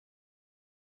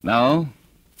Now,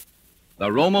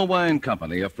 the Roma Wine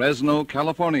Company of Fresno,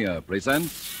 California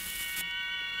presents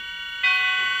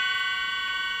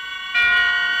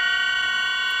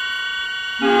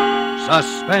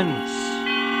Suspense.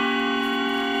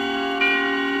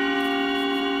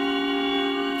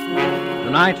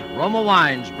 Tonight, Roma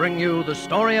Wines bring you The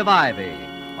Story of Ivy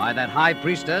by that high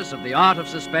priestess of the art of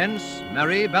suspense,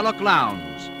 Mary Belloc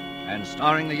Lowndes, and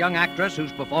starring the young actress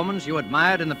whose performance you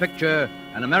admired in the picture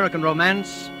An American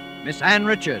Romance, Miss Ann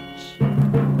Richards.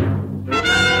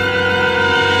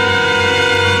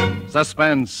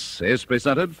 Suspense is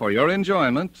presented for your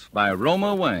enjoyment by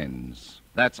Roma Wines.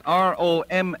 That's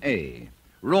R-O-M-A,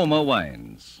 Roma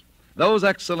Wines. Those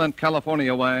excellent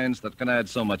California wines that can add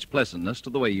so much pleasantness to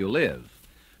the way you live,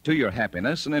 to your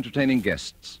happiness in entertaining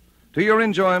guests, to your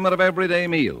enjoyment of everyday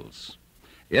meals.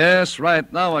 Yes,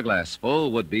 right now a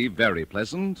glassful would be very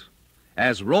pleasant,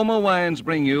 as Roma Wines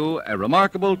bring you a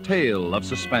remarkable tale of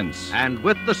suspense. And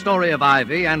with The Story of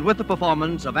Ivy and with the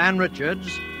performance of Ann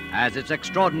Richards as its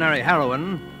extraordinary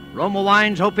heroine, Roma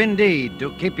Wines hope indeed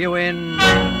to keep you in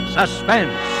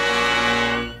suspense.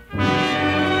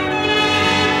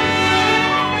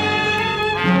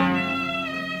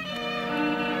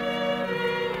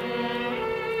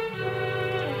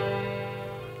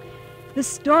 The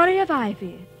Story of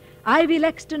Ivy. Ivy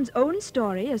Lexton's own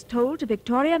story as told to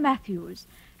Victoria Matthews,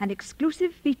 an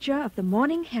exclusive feature of the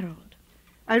Morning Herald.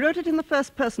 I wrote it in the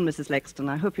first person, Mrs. Lexton.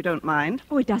 I hope you don't mind.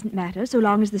 Oh, it doesn't matter, so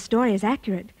long as the story is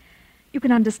accurate. You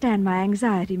can understand my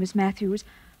anxiety, Miss Matthews.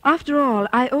 After all,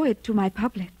 I owe it to my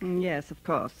public. Yes, of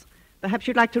course. Perhaps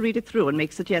you'd like to read it through and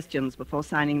make suggestions before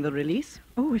signing the release?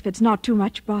 Oh, if it's not too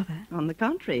much bother. On the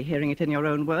contrary, hearing it in your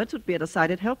own words would be a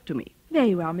decided help to me.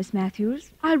 Very well, Miss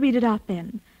Matthews. I'll read it out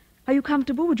then. Are you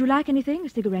comfortable? Would you like anything? A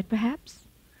cigarette, perhaps?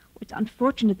 It's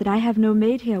unfortunate that I have no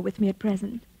maid here with me at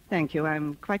present. Thank you.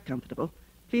 I'm quite comfortable.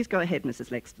 Please go ahead, Mrs.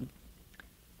 Lexton.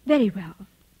 Very well.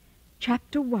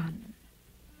 Chapter 1.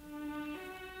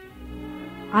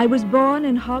 I was born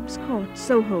in Hobbs Court,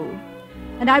 Soho,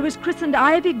 and I was christened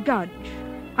Ivy Gudge.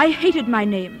 I hated my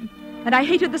name, and I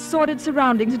hated the sordid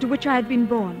surroundings into which I had been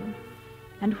born.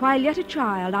 And while yet a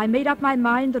child, I made up my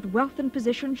mind that wealth and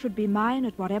position should be mine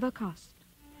at whatever cost.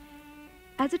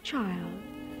 As a child,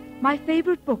 my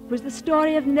favorite book was the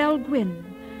story of Nell Gwynn,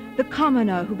 the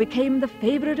commoner who became the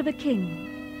favorite of a king.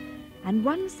 And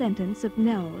one sentence of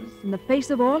Nell's, in the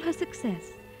face of all her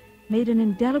success, made an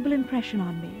indelible impression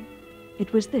on me.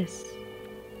 It was this: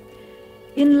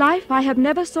 in life, I have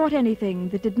never sought anything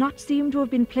that did not seem to have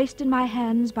been placed in my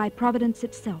hands by Providence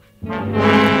itself.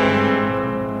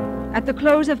 At the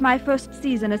close of my first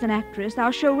season as an actress,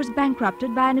 our show was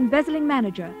bankrupted by an embezzling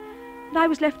manager, and I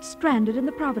was left stranded in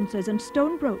the provinces and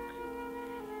stone broke.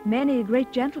 Many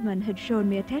great gentlemen had shown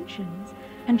me attentions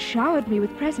and showered me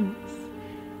with presents,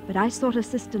 but I sought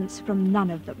assistance from none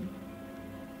of them.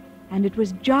 And it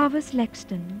was Jarvis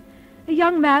Lexton, a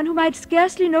young man whom I'd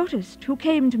scarcely noticed, who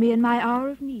came to me in my hour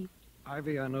of need.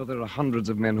 Ivy, I know there are hundreds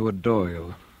of men who adore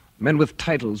you. Men with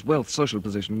titles, wealth, social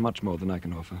position, much more than I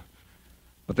can offer.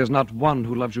 But there's not one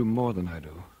who loves you more than I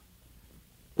do.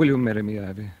 Will you marry me,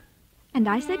 Ivy? And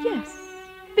I said yes,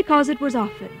 because it was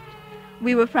offered.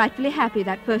 We were frightfully happy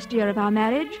that first year of our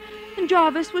marriage, and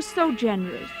Jarvis was so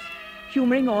generous,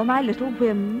 humoring all my little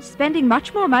whims, spending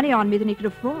much more money on me than he could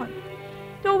afford.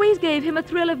 It always gave him a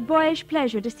thrill of boyish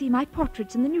pleasure to see my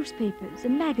portraits in the newspapers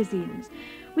and magazines,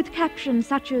 with captions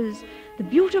such as, "The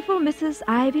beautiful Mrs.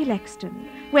 Ivy Lexton,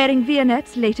 wearing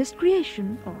Vionette's latest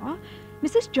creation," or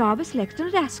 "Mrs. Jarvis Lexton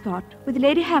at Ascot, with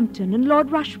Lady Hampton and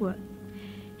Lord Rushworth."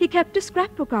 He kept a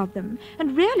scrapbook of them,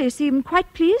 and really seemed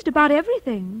quite pleased about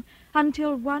everything,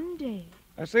 until one day...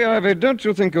 I say, Ivy, don't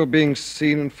you think you're being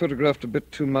seen and photographed a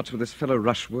bit too much with this fellow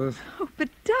Rushworth? Oh, but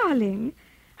darling,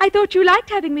 I thought you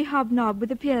liked having me hobnob with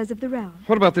the peers of the realm.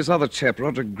 What about this other chap,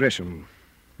 Roderick Gresham?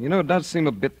 You know, it does seem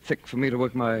a bit thick for me to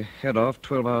work my head off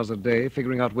 12 hours a day,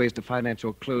 figuring out ways to finance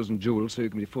your clothes and jewels so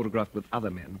you can be photographed with other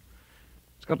men.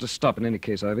 It's got to stop in any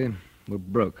case, Ivy. We're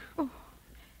broke. Oh,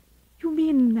 you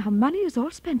mean our money is all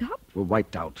spent up? We're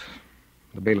wiped out.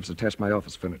 The bailiffs attached my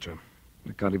office furniture.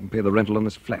 We can't even pay the rental on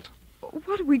this flat.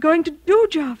 What are we going to do,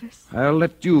 Jarvis? I'll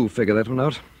let you figure that one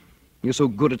out. You're so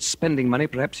good at spending money,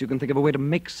 perhaps you can think of a way to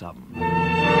make some.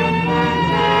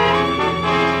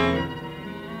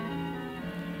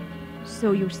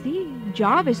 So you see,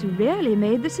 Jarvis really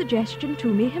made the suggestion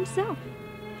to me himself.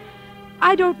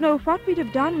 I don't know what we'd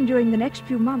have done during the next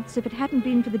few months if it hadn't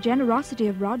been for the generosity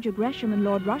of Roger Gresham and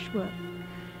Lord Rushworth.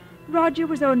 Roger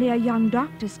was only a young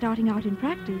doctor starting out in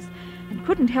practice and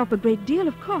couldn't help a great deal,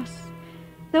 of course,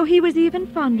 though he was even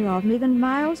fonder of me than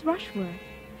Miles Rushworth,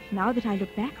 now that I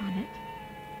look back on it.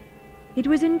 It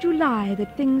was in July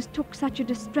that things took such a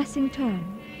distressing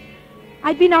turn.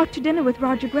 I'd been out to dinner with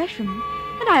Roger Gresham,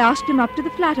 and I asked him up to the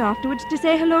flat afterwards to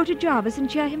say hello to Jarvis and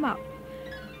cheer him up.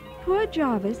 Poor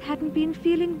Jarvis hadn't been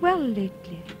feeling well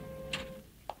lately.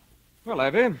 Well,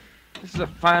 Ivy, this is a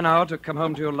fine hour to come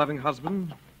home to your loving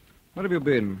husband. Where have you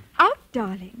been? Out,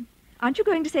 darling. Aren't you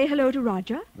going to say hello to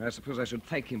Roger? I suppose I should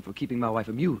thank him for keeping my wife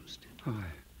amused.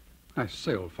 I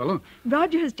say, old fellow.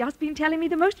 Roger has just been telling me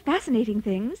the most fascinating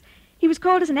things. He was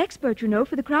called as an expert, you know,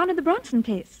 for the Crown and the Bronson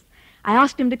case. I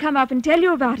asked him to come up and tell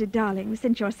you about it, darling,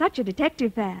 since you're such a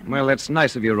detective fan. Well, that's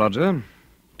nice of you, Roger.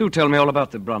 Do tell me all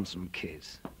about the Bronson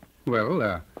case. Well,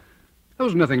 there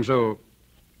was nothing so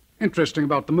interesting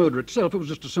about the murder itself. It was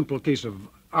just a simple case of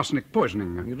arsenic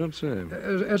poisoning. You don't say.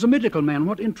 As a medical man,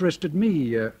 what interested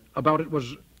me about it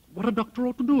was what a doctor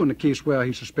ought to do in a case where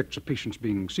he suspects a patient's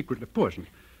being secretly poisoned.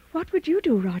 What would you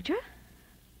do, Roger?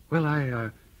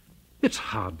 Well, it's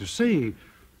hard to say.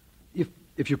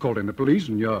 If you called in the police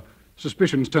and your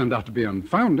suspicions turned out to be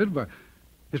unfounded, but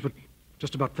it would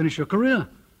just about finish your career.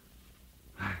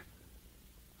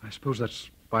 I suppose that's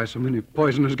why so many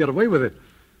poisoners get away with it.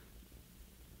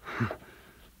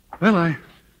 Well, I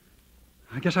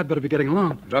guess I'd better be getting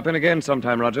along. Drop in again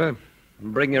sometime, Roger,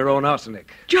 and bring your own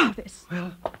arsenic. Jarvis!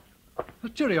 Well,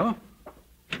 cheerio.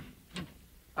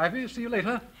 Ivy, see you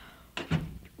later.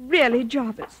 Really,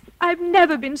 Jarvis, I've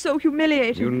never been so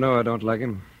humiliated. You know I don't like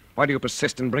him. Why do you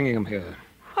persist in bringing him here?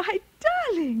 Why,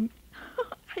 darling,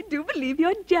 I do believe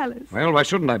you're jealous. Well, why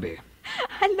shouldn't I be?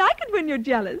 I like it when you're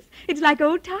jealous. It's like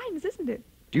old times, isn't it?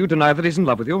 Do you deny that he's in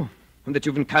love with you? And that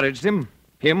you've encouraged him?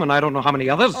 Him and I don't know how many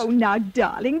others? Oh, now,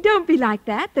 darling, don't be like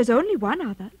that. There's only one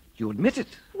other. You admit it.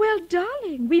 Well,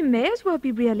 darling, we may as well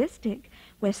be realistic.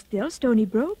 We're still stony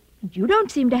broke, and you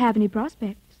don't seem to have any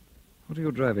prospects. What are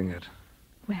you driving at?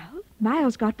 Well,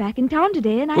 Miles got back in town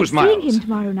today, and I'm Who's seeing Miles? him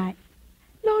tomorrow night.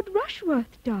 Lord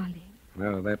Rushworth, darling.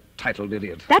 No, that titled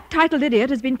idiot. That titled idiot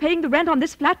has been paying the rent on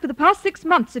this flat for the past 6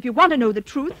 months, if you want to know the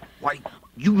truth. Why,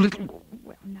 you little...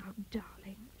 Well, now,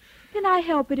 darling, can I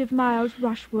help it if Miles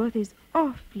Rushworth is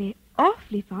awfully,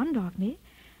 awfully fond of me?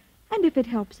 And if it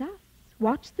helps us,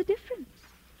 what's the difference?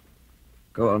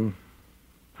 Go on.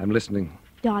 I'm listening.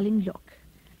 Darling, look,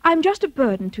 I'm just a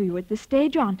burden to you at this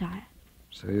stage, aren't I?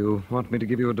 So you want me to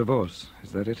give you a divorce,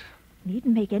 is that it?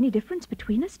 Needn't make any difference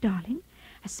between us, darling.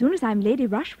 As soon as I'm Lady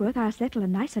Rushworth, I'll settle a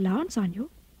nice allowance on you.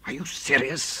 Are you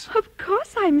serious? Of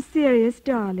course I'm serious,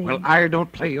 darling. Well, I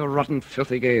don't play your rotten,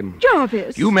 filthy game.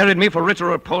 Jarvis! You married me for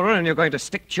richer or poorer, and you're going to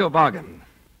stick to your bargain.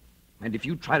 And if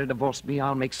you try to divorce me,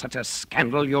 I'll make such a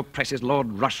scandal your precious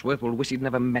Lord Rushworth will wish he'd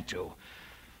never met you.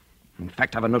 In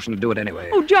fact, I've a notion to do it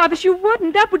anyway. Oh, Jarvis, you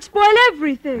wouldn't. That would spoil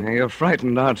everything. You're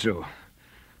frightened, aren't you?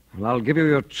 Well, I'll give you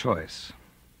your choice.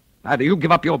 Either you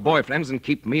give up your boyfriends and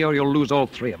keep me, or you'll lose all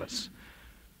three of us.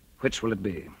 Which will it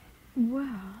be?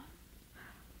 Well,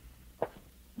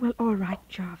 all right,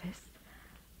 Jarvis.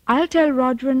 I'll tell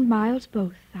Roger and Miles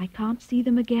both. I can't see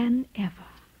them again, ever.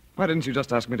 Why didn't you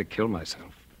just ask me to kill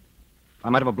myself? I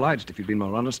might have obliged if you'd been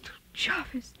more honest.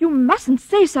 Jarvis, you mustn't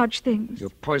say such things. You're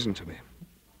poison to me.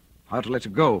 I ought to let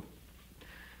you go.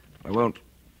 But I won't.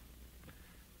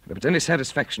 And if it's any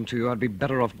satisfaction to you, I'd be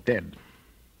better off dead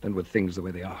than with things the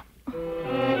way they are.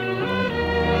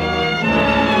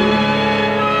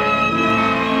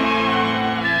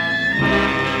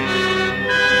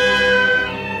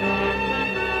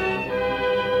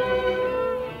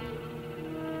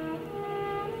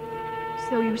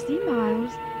 So you see,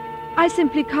 Miles, I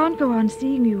simply can't go on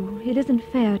seeing you. It isn't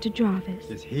fair to Jarvis.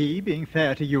 Is he being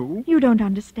fair to you? You don't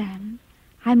understand.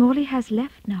 I'm all he has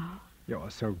left now.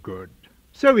 You're so good,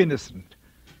 so innocent.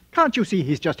 Can't you see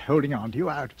he's just holding on to you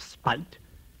out of spite?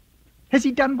 Has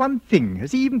he done one thing?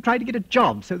 Has he even tried to get a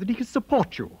job so that he can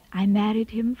support you? I married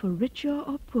him for richer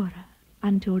or poorer,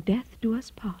 until death do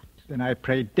us part. Then I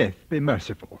pray death be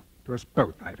merciful to us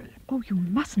both, Ivy. Oh, you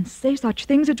mustn't say such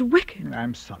things. It's wicked.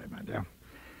 I'm sorry, my dear.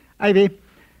 Ivy,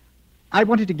 I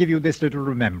wanted to give you this little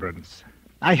remembrance.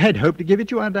 I had hoped to give it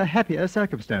you under happier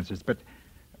circumstances, but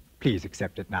please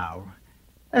accept it now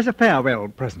as a farewell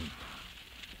present.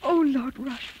 Oh, Lord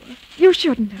Rushworth, you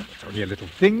shouldn't have. It's only a little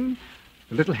thing,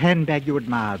 the little handbag you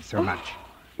admired so much.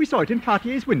 We saw it in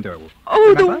Cartier's window.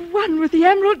 Oh, Remember? the one with the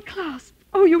emerald clasp.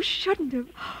 Oh, you shouldn't have.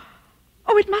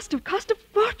 Oh, it must have cost a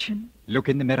fortune. Look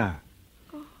in the mirror.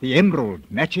 The emerald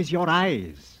matches your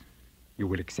eyes. You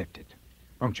will accept it,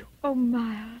 won't you? Oh,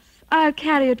 Miles, I'll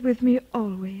carry it with me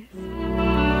always.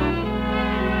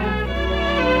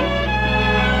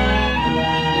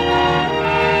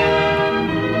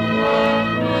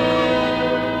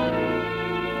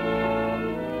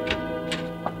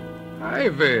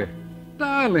 Ivy,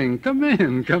 darling, come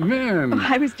in, come in. Oh,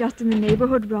 I was just in the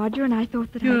neighborhood, Roger, and I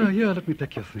thought that Yeah, let me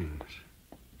take your things.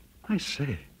 I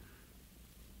say.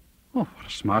 Oh, what a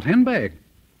smart handbag.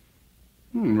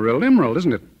 Real emerald,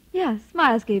 isn't it? Yes,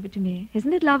 Miles gave it to me.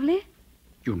 Isn't it lovely?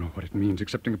 You know what it means,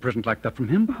 accepting a present like that from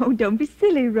him? Oh, don't be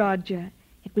silly, Roger.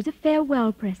 It was a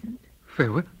farewell present.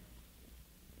 Farewell?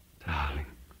 Darling,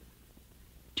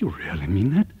 do you really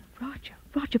mean that?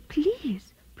 Roger,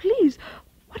 please.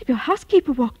 What if your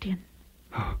housekeeper walked in?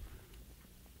 Oh,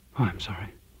 I'm sorry.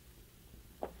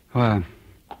 Come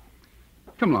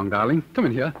along, darling. Come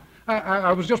in here.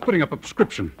 I was just putting up a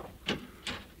prescription.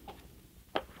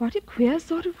 What a queer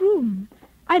sort of room.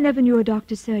 I never knew a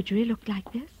doctor's surgery looked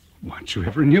like this. Weren't you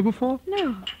ever in here before?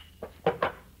 No.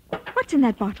 What's in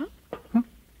that bottle? Huh?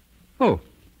 Oh,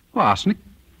 arsenic.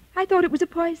 I thought it was a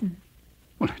poison.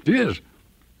 Well, it is.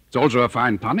 It's also a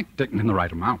fine tonic, taken in the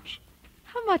right amounts.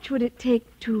 How much would it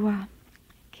take to,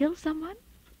 kill someone?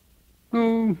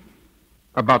 Oh,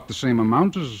 about the same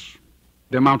amount as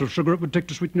the amount of sugar it would take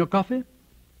to sweeten your coffee.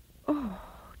 Oh,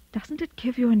 doesn't it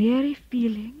give you an eerie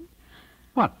feeling?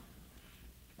 What?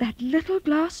 That little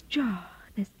glass jar.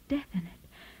 There's death in it.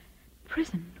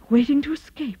 Prison, waiting to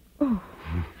escape. Oh.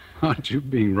 Aren't you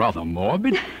being rather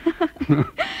morbid?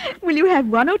 Will you have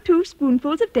 1 or 2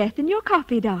 spoonfuls of death in your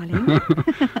coffee, darling?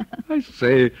 I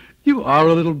say, you are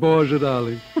a little Borgia,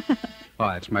 darling. Oh,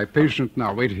 it's my patient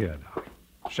now. Wait here, darling.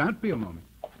 Shan't be a moment.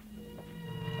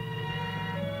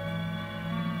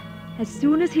 As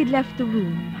soon as he'd left the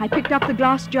room, I picked up the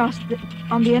glass jar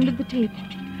on the end of the table,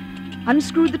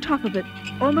 unscrewed the top of it,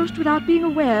 almost without being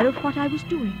aware of what I was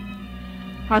doing.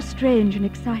 How strange and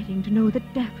exciting to know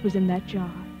that death was in that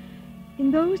jar,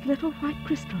 in those little white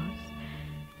crystals.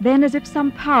 Then, as if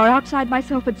some power outside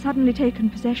myself had suddenly taken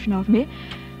possession of me,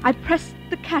 I pressed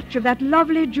the catch of that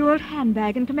lovely jeweled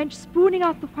handbag and commenced spooning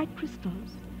out the white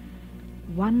crystals.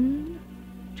 1,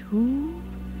 2,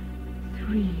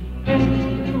 3,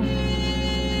 4.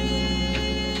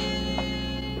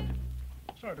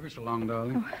 Sorry to be so long,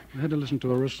 darling. I had to listen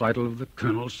to a recital of the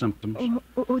Colonel's symptoms.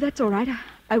 Oh, that's all right.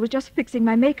 I was just fixing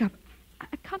my makeup.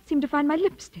 I can't seem to find my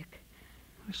lipstick.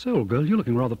 I say, old girl, you're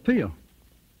looking rather pale.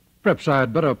 Perhaps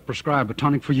I'd better prescribe a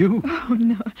tonic for you. Oh,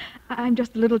 no. I'm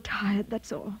just a little tired,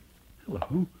 that's all.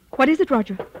 Hello. What is it,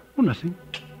 Roger? Oh, nothing.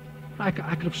 I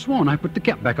could have sworn I put the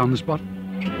cap back on this bottle.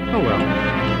 Oh, well.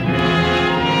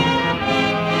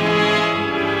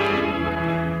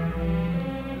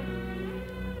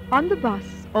 On the bus,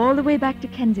 all the way back to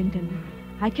Kensington,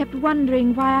 I kept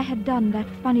wondering why I had done that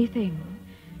funny thing.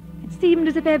 It seemed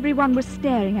as if everyone was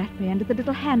staring at me and at the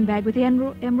little handbag with the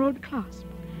emerald clasp.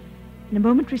 In a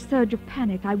momentary surge of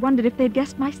panic, I wondered if they'd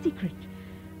guessed my secret.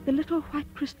 The little white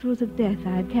crystals of death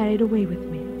I had carried away with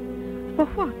me. For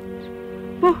what?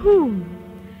 For whom?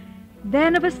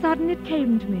 Then of a sudden it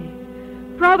came to me.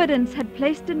 Providence had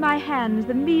placed in my hands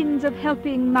the means of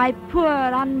helping my poor,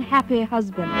 unhappy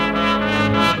husband.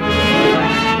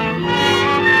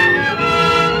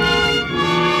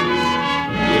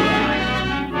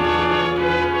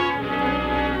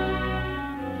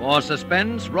 For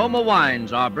Suspense, Roma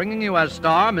Wines are bringing you as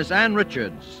star Miss Ann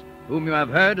Richards, whom you have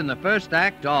heard in the first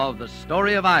act of The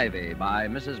Story of Ivy by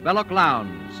Mrs. Belloc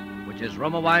Lowndes, which is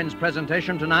Roma Wines'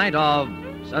 presentation tonight of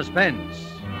Suspense.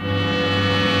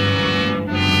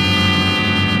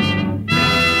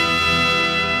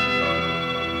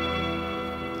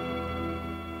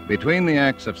 Between the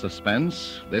acts of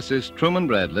Suspense, this is Truman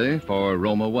Bradley for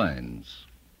Roma Wines.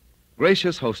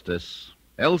 Gracious hostess,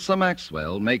 Elsa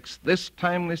Maxwell makes this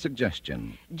timely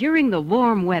suggestion. During the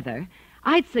warm weather,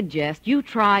 I'd suggest you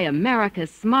try America's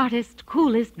smartest,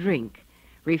 coolest drink,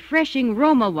 refreshing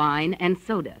Roma wine and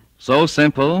soda. So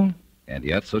simple, and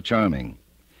yet so charming.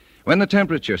 When the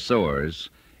temperature soars,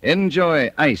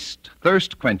 enjoy iced,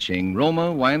 thirst-quenching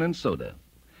Roma wine and soda.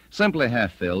 Simply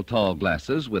half-fill tall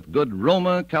glasses with good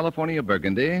Roma California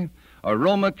Burgundy or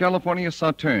Roma California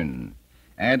Sauterne.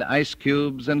 Add ice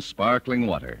cubes and sparkling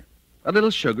water. A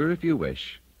little sugar if you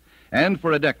wish. And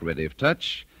for a decorative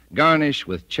touch, garnish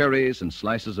with cherries and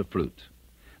slices of fruit.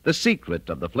 The secret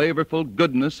of the flavorful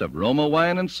goodness of Roma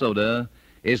wine and soda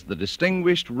is the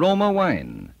distinguished Roma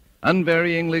wine,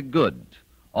 unvaryingly good,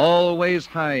 always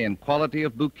high in quality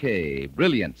of bouquet,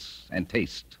 brilliance, and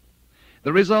taste.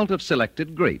 The result of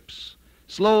selected grapes,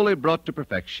 slowly brought to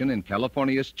perfection in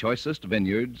California's choicest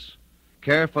vineyards,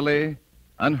 carefully,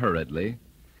 unhurriedly,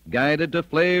 guided to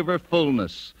flavor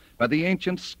fullness by the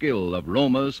ancient skill of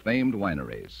Roma's famed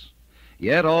wineries.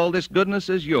 Yet all this goodness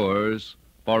is yours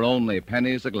for only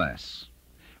pennies a glass.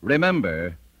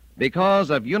 Remember, because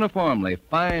of uniformly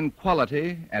fine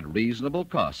quality at reasonable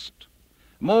cost,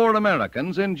 more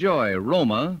Americans enjoy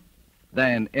Roma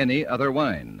than any other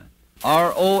wine.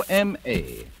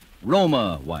 R-O-M-A,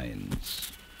 Roma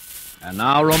wines. And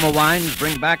now Roma Wines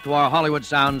bring back to our Hollywood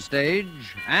soundstage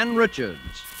Ann Richards,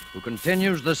 who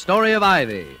continues the story of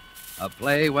Ivy, a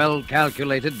play well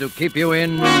calculated to keep you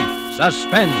in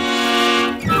suspense.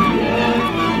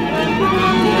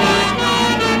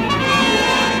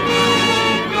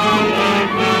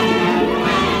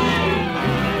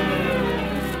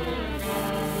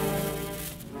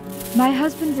 My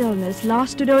husband's illness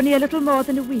lasted only a little more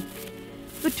than a week,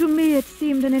 but to me it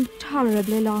seemed an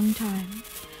intolerably long time.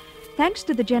 Thanks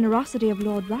to the generosity of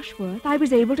Lord Rushworth, I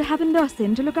was able to have a nurse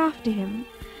in to look after him.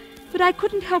 But I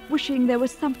couldn't help wishing there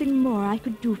was something more I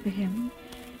could do for him.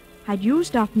 I'd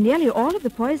used up nearly all of the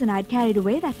poison I'd carried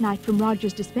away that night from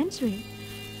Roger's dispensary.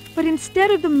 But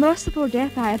instead of the merciful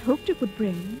death I had hoped it would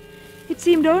bring, it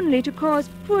seemed only to cause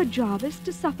poor Jarvis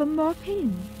to suffer more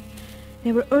pain.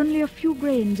 There were only a few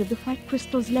grains of the white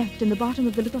crystals left in the bottom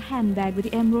of the little handbag with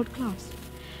the emerald clasp,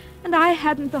 and I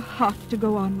hadn't the heart to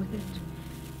go on with it.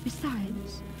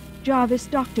 Besides, Jarvis'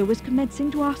 doctor was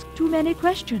commencing to ask too many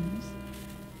questions.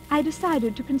 I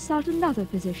decided to consult another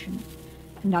physician,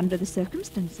 and under the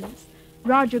circumstances,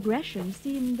 Roger Gresham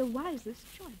seemed the wisest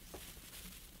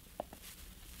choice.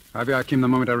 Ivy, I came the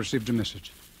moment I received your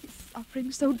message. He's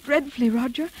suffering so dreadfully,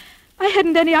 Roger. I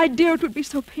hadn't any idea it would be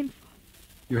so painful.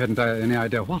 You hadn't any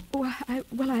idea what? Oh,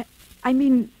 I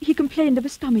mean, he complained of a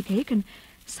stomachache, and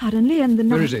suddenly in the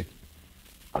night... Where is he?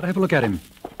 I'll have a look at him.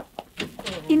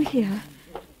 In here.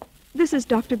 This is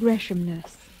Dr. Gresham,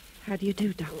 nurse. How do you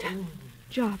do, Doctor?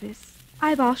 Jarvis,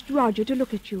 I've asked Roger to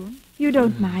look at you. You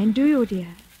don't mind, do you, dear?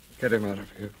 Get him out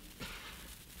of here.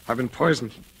 I've been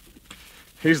poisoned.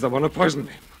 He's the one who poisoned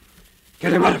me.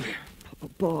 Get him out of here. Poor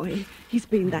boy. He's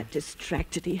been that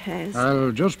distracted, he has.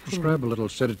 I'll just prescribe a little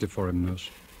sedative for him, nurse.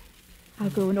 I'll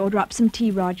go and order up some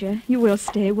tea, Roger. You will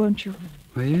stay, won't you?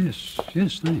 Oh, yes,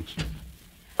 thanks.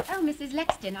 Oh, Mrs.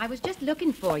 Lexton, I was just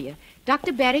looking for you.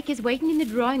 Dr. Berwick is waiting in the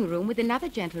drawing room with another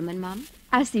gentleman, Mum.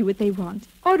 I'll see what they want.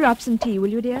 Order up some tea, will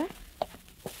you, dear?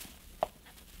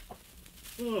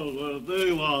 Well, there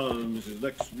you are, Mrs.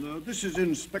 Lexton. This is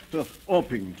Inspector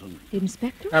Orpington.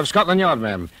 Inspector? Of Scotland Yard,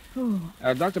 ma'am. Oh.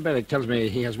 Dr. Berwick tells me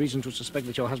he has reason to suspect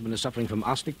that your husband is suffering from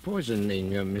arsenic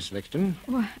poisoning, Miss Lexton.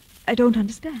 Oh, I don't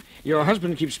understand. Your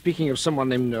husband keeps speaking of someone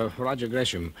named Roger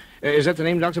Gresham. Is that the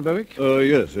name, Dr. Berwick?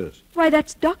 Yes. Why,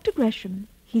 that's Dr. Gresham.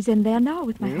 He's in there now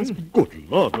with my husband. Good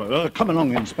Lord. Come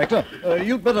along, Inspector.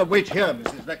 You'd better wait here,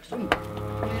 Mrs. Lexton.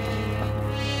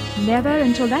 Never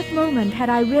until that moment had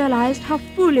I realized how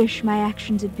foolish my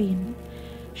actions had been.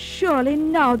 Surely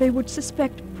now they would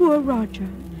suspect poor Roger.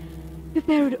 If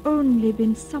there had only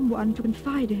been someone to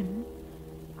confide in.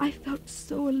 I felt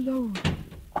so alone.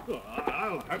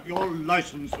 I'll have your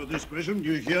license for this, Gresham.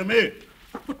 Do you hear me?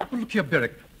 But look here,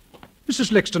 Berwick.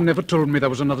 Mrs. Lexton never told me there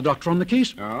was another doctor on the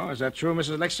case. Oh, is that true,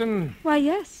 Mrs. Lexton? Why,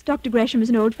 yes. Dr. Gresham is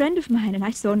an old friend of mine, and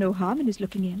I saw no harm in his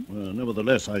looking in. Well,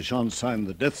 nevertheless, I shan't sign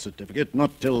the death certificate,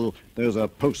 not till there's a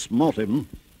post-mortem.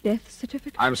 Death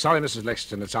certificate? I'm sorry, Mrs.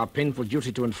 Lexton. It's our painful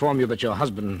duty to inform you that your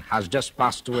husband has just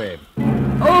passed away.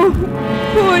 Oh,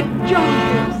 poor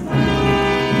Jarvis.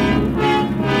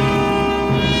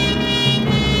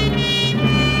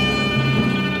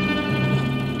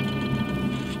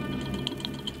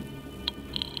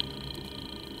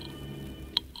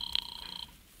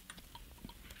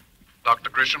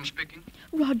 Dr. Gresham speaking.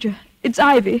 Roger, it's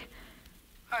Ivy.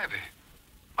 Ivy,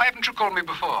 why haven't you called me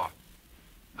before?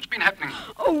 What's been happening?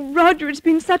 Oh, Roger, it's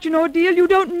been such an ordeal you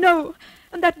don't know.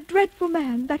 And that dreadful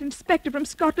man, that inspector from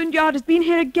Scotland Yard, has been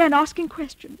here again asking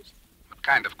questions. What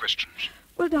kind of questions?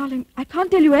 Well, darling, I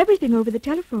can't tell you everything over the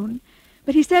telephone,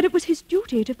 but he said it was his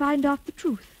duty to find out the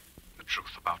truth. The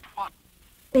truth about what?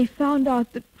 They found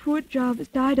out that poor Jarvis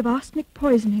died of arsenic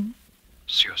poisoning.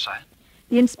 Suicide?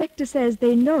 The inspector says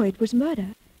they know it was murder.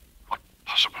 What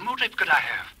possible motive could I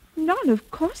have? None, of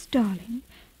course, darling.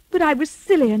 But I was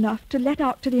silly enough to let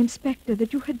out to the inspector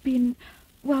that you had been,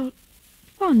 well,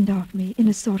 fond of me in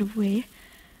a sort of way.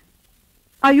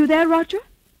 Are you there, Roger?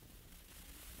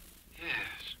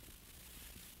 Yes.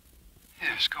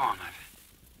 Yes, go on,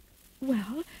 Ivy.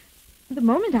 Well, the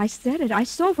moment I said it, I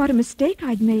saw what a mistake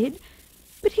I'd made.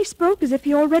 But he spoke as if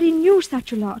he already knew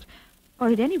such a lot, or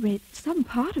at any rate, some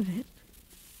part of it.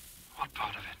 What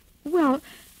part of it? Well,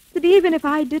 that even if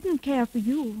I didn't care for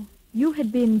you, you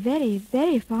had been very,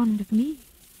 very fond of me.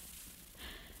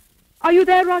 Are you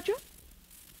there, Roger?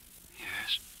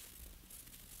 Yes.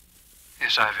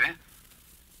 Yes, Ivy.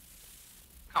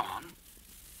 Go on.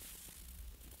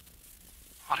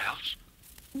 What else?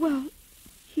 Well,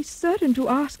 he's certain to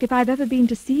ask if I've ever been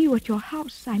to see you at your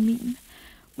house, I mean.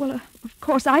 Well, of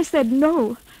course, I said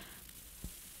no.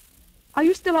 Are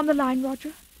you still on the line,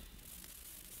 Roger?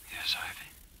 Yes, Ivy.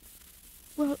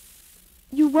 Well,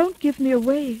 you won't give me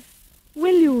away,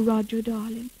 will you, Roger,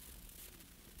 darling?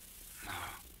 No.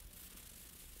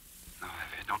 No,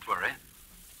 Ivy, don't worry.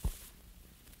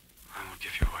 I won't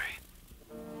give you away.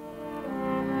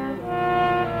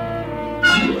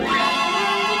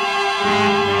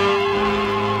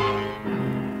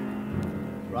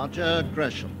 Roger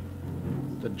Gresham,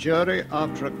 the jury,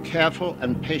 after a careful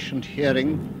and patient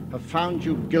hearing, have found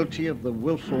you guilty of the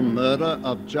willful murder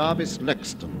of Jarvis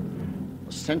Lexton.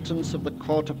 The sentence of the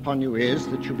court upon you is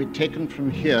that you be taken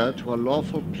from here to a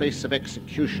lawful place of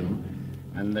execution,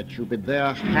 and that you be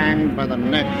there hanged by the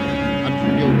neck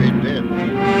until you be dead.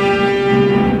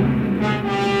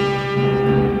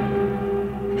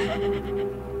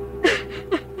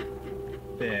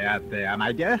 There,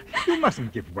 my dear. You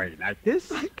mustn't give way like this.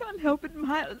 I can't help it,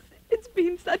 Miles. It's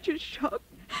been such a shock.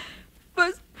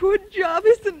 First poor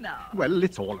Jarvis and now... Well,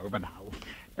 it's all over now.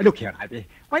 Look here, Ivy.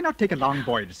 Why not take a long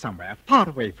voyage somewhere, far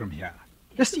away from here?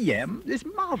 The CM is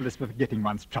marvelous for forgetting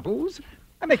one's troubles.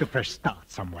 And make a fresh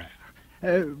start somewhere.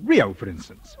 Rio, for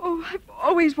instance. Oh, I've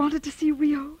always wanted to see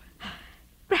Rio.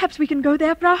 Perhaps we can go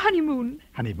there for our honeymoon.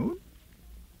 Honeymoon?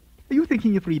 Are you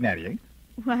thinking of remarrying?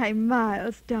 Why,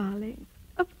 Miles, darling,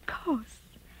 of course.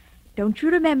 Don't you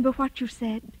remember what you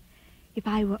said? If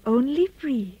I were only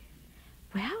free.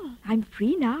 Well, I'm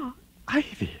free now.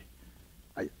 Ivy,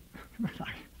 I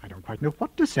don't quite know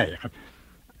what to say.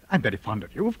 I'm very fond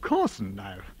of you, of course, and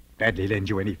I'll gladly lend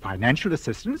you any financial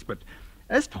assistance, but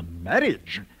as for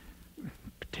marriage,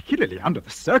 particularly under the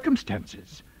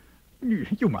circumstances,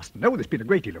 you must know there's been a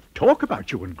great deal of talk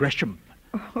about you and Gresham.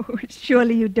 Oh,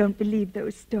 surely you don't believe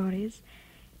those stories.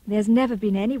 There's never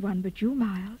been anyone but you,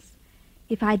 Miles.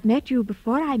 If I'd met you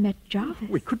before I met Jarvis...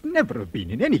 We could never have been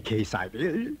in any case,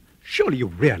 Ivy. Surely you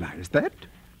realize that?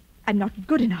 I'm not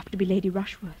good enough to be Lady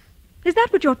Rushworth. Is that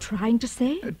what you're trying to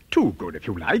say? Too good, if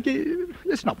you like.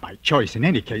 It's not my choice in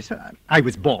any case. I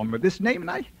was born with this name, and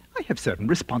I have certain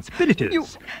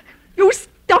responsibilities. You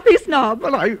stuffy snob!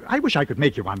 Well, I wish I could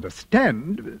make you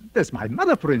understand. There's my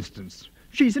mother, for instance.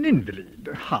 She's an invalid,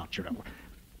 heart, you know.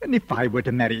 And if I were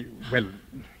to marry, well,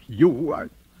 you,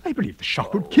 I believe the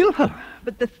shock would kill her.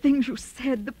 But the things you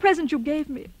said, the present you gave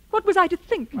me, what was I to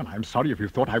think? Well, I'm sorry if you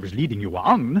thought I was leading you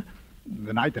on.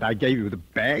 The night that I gave you the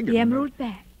bag... The emerald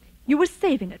bag. You were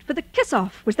saving it for the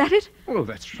kiss-off, was that it? Well,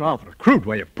 that's rather a crude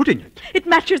way of putting it. It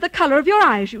matches the color of your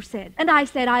eyes, you said. And I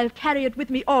said I'll carry it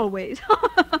with me always.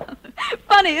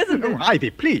 Funny, isn't it? Oh, Ivy,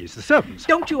 please, the servants.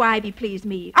 Don't you, Ivy, please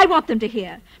me. I want them to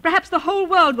hear. Perhaps the whole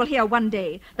world will hear one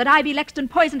day that Ivy Lexton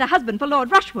poisoned her husband for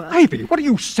Lord Rushworth. Ivy, what are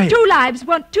you saying? 2 lives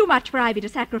weren't too much for Ivy to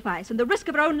sacrifice, and the risk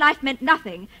of her own life meant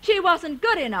nothing. She wasn't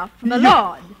good enough for the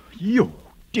Lord. You,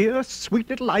 dear, sweet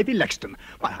little Ivy Lexton.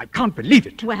 Why, I can't believe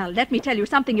it. Well, let me tell you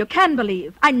something you can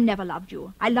believe. I never loved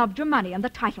you. I loved your money and the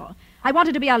title. I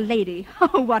wanted to be a lady.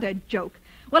 Oh, what a joke.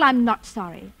 Well, I'm not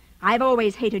sorry. I've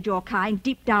always hated your kind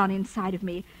deep down inside of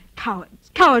me.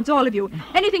 Cowards. Cowards, all of you.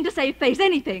 Anything to save face,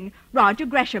 anything. Roger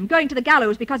Gresham going to the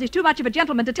gallows because he's too much of a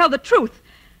gentleman to tell the truth.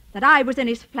 That I was in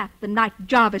his flat the night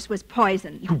Jarvis was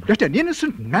poisoned. You let an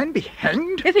innocent man be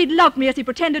hanged? If he'd loved me as he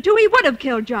pretended to, he would have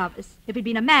killed Jarvis. If he'd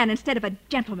been a man instead of a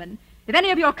gentleman. If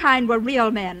any of your kind were real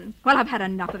men. Well, I've had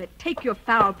enough of it. Take your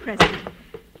foul present.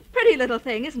 Pretty little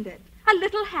thing, isn't it? A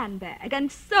little handbag,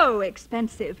 and so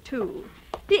expensive, too.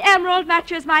 The emerald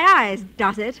matches my eyes,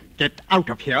 does it? Get out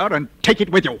of here and take it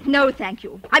with you. No, thank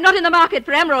you. I'm not in the market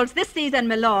for emeralds this season,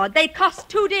 my lord. They cost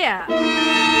too dear.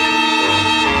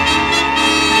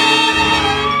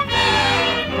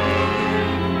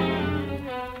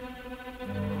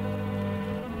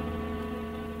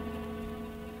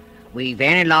 We've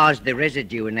analysed the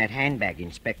residue in that handbag,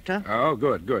 Inspector. Oh,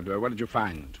 good, good. What did you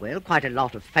find? Well, quite a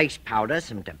lot of face powder,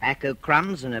 some tobacco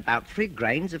crumbs, and about 3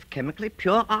 grains of chemically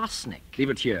pure arsenic. Leave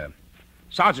it here.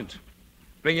 Sergeant,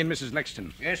 bring in Mrs.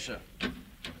 Lexton. Yes, sir.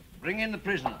 Bring in the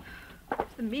prisoner.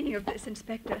 What's the meaning of this,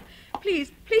 Inspector?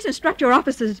 Please instruct your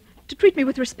officers to treat me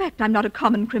with respect. I'm not a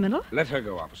common criminal. Let her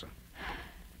go, officer.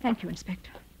 Thank you,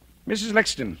 Inspector. Mrs.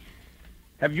 Lexton,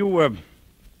 have you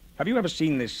ever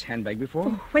seen this handbag before?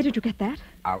 Oh, where did you get that?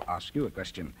 I'll ask you a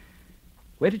question.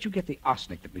 Where did you get the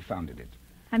arsenic that we found in it?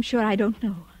 I'm sure I don't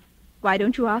know. Why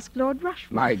don't you ask Lord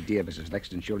Rushworth? My dear Mrs.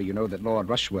 Lexton, surely you know that Lord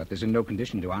Rushworth is in no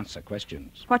condition to answer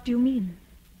questions. What do you mean?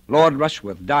 Lord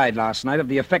Rushworth died last night of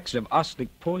the effects of arsenic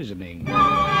poisoning.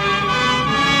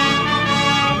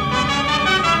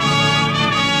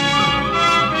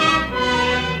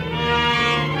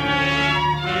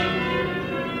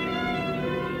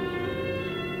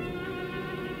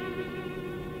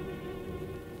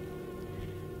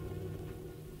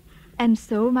 And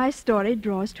so my story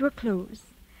draws to a close.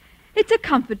 It's a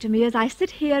comfort to me as I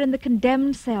sit here in the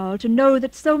condemned cell to know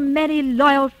that so many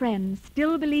loyal friends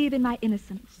still believe in my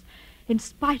innocence, in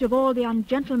spite of all the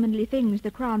ungentlemanly things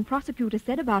the Crown Prosecutor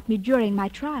said about me during my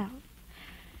trial.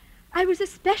 I was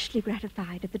especially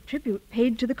gratified at the tribute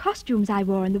paid to the costumes I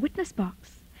wore in the witness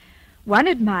box. One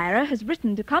admirer has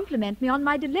written to compliment me on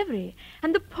my delivery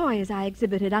and the poise I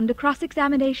exhibited under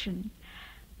cross-examination.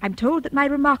 I'm told that my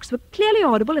remarks were clearly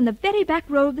audible in the very back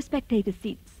row of the spectator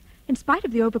seats, in spite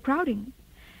of the overcrowding.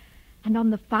 And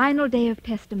on the final day of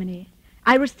testimony,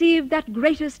 I received that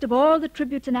greatest of all the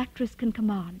tributes an actress can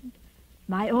command.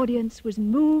 My audience was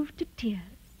moved to tears.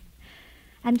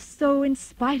 And so, in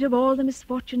spite of all the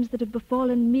misfortunes that have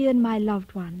befallen me and my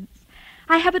loved ones,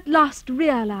 I have at last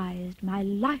realized my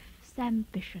life's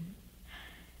ambition.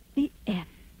 The end.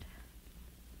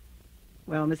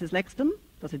 Well, Mrs. Lexton,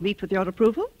 does it meet with your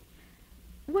approval?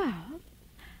 Well,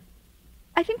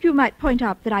 I think you might point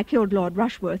out that I killed Lord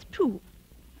Rushworth, too.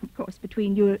 Of course,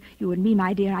 between you and me,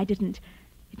 my dear, I didn't.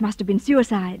 It must have been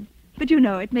suicide. But you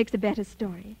know, it makes a better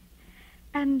story.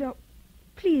 And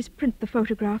please print the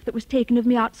photograph that was taken of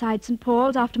me outside St.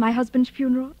 Paul's after my husband's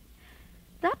funeral.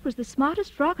 That was the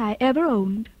smartest frock I ever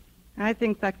owned. I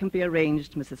think that can be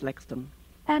arranged, Mrs. Lexton.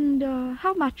 And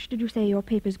how much did you say your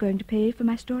paper's going to pay for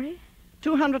my story?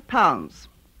 £200.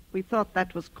 We thought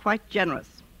that was quite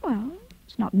generous. Well,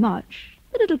 it's not much,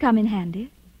 but it'll come in handy.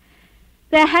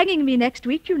 They're hanging me next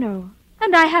week, you know,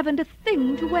 and I haven't a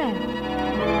thing to wear.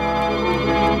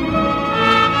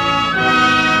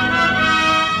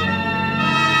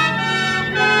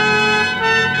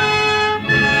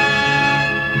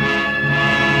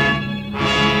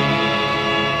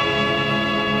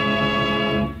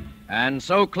 And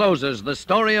so closes the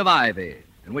story of Ivy,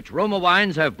 in which Roma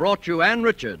Wines have brought you Ann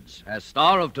Richards as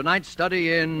star of tonight's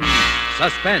study in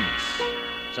Suspense.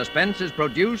 Suspense is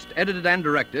produced, edited, and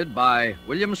directed by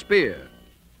William Spear.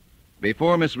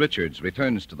 Before Miss Richards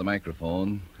returns to the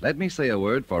microphone, let me say a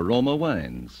word for Roma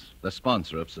Wines, the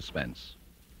sponsor of Suspense.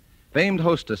 Famed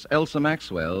hostess Elsa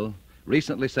Maxwell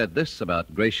recently said this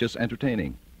about gracious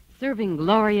entertaining. Serving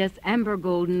glorious amber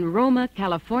golden Roma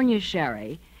California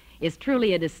sherry is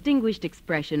truly a distinguished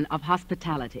expression of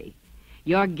hospitality.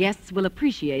 Your guests will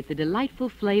appreciate the delightful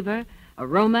flavor,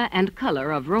 aroma, and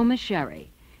color of Roma sherry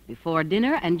before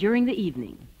dinner and during the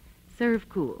evening. Serve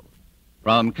cool.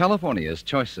 From California's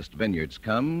choicest vineyards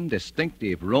come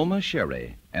distinctive Roma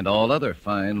sherry and all other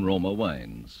fine Roma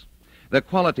wines. The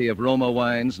quality of Roma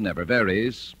wines never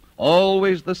varies,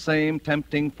 always the same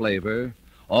tempting flavor,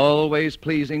 always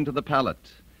pleasing to the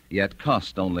palate, yet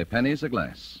cost only pennies a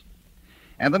glass.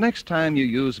 And the next time you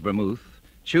use vermouth,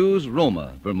 choose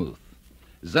Roma vermouth.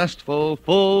 Zestful,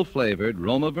 full-flavored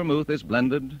Roma vermouth is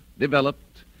blended,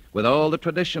 developed, with all the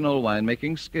traditional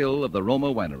winemaking skill of the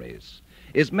Roma wineries,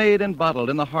 is made and bottled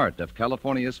in the heart of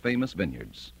California's famous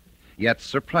vineyards, yet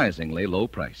surprisingly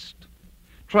low-priced.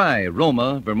 Try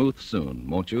Roma vermouth soon,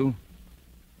 won't you?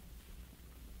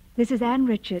 This is Ann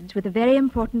Richards with a very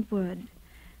important word.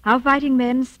 Our fighting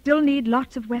men still need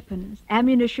lots of weapons,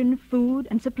 ammunition, food,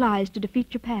 and supplies to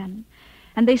defeat Japan.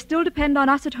 And they still depend on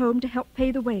us at home to help pay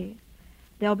the way.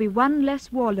 There'll be one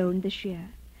less war loan this year.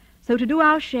 So to do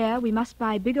our share, we must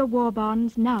buy bigger war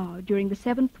bonds now during the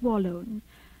 7th war loan.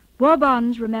 War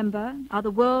bonds, remember, are the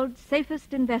world's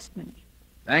safest investment.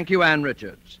 Thank you, Ann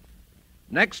Richards.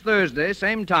 Next Thursday,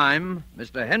 same time,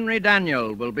 Mr. Henry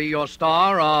Daniel will be your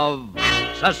star of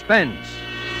Suspense.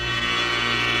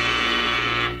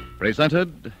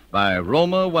 Presented by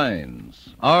Roma Wines,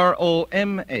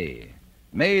 R-O-M-A,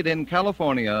 made in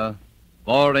California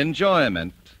for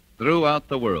enjoyment throughout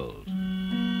the world.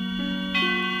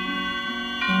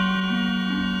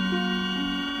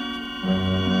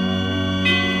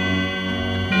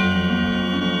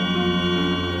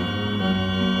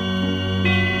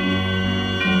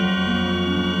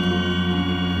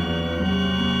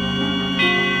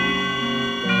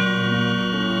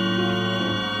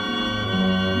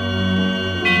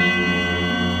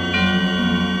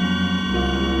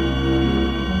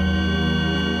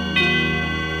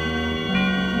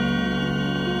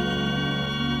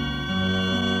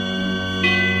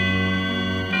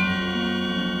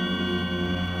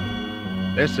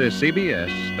 This is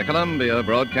CBS, the Columbia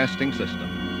Broadcasting System.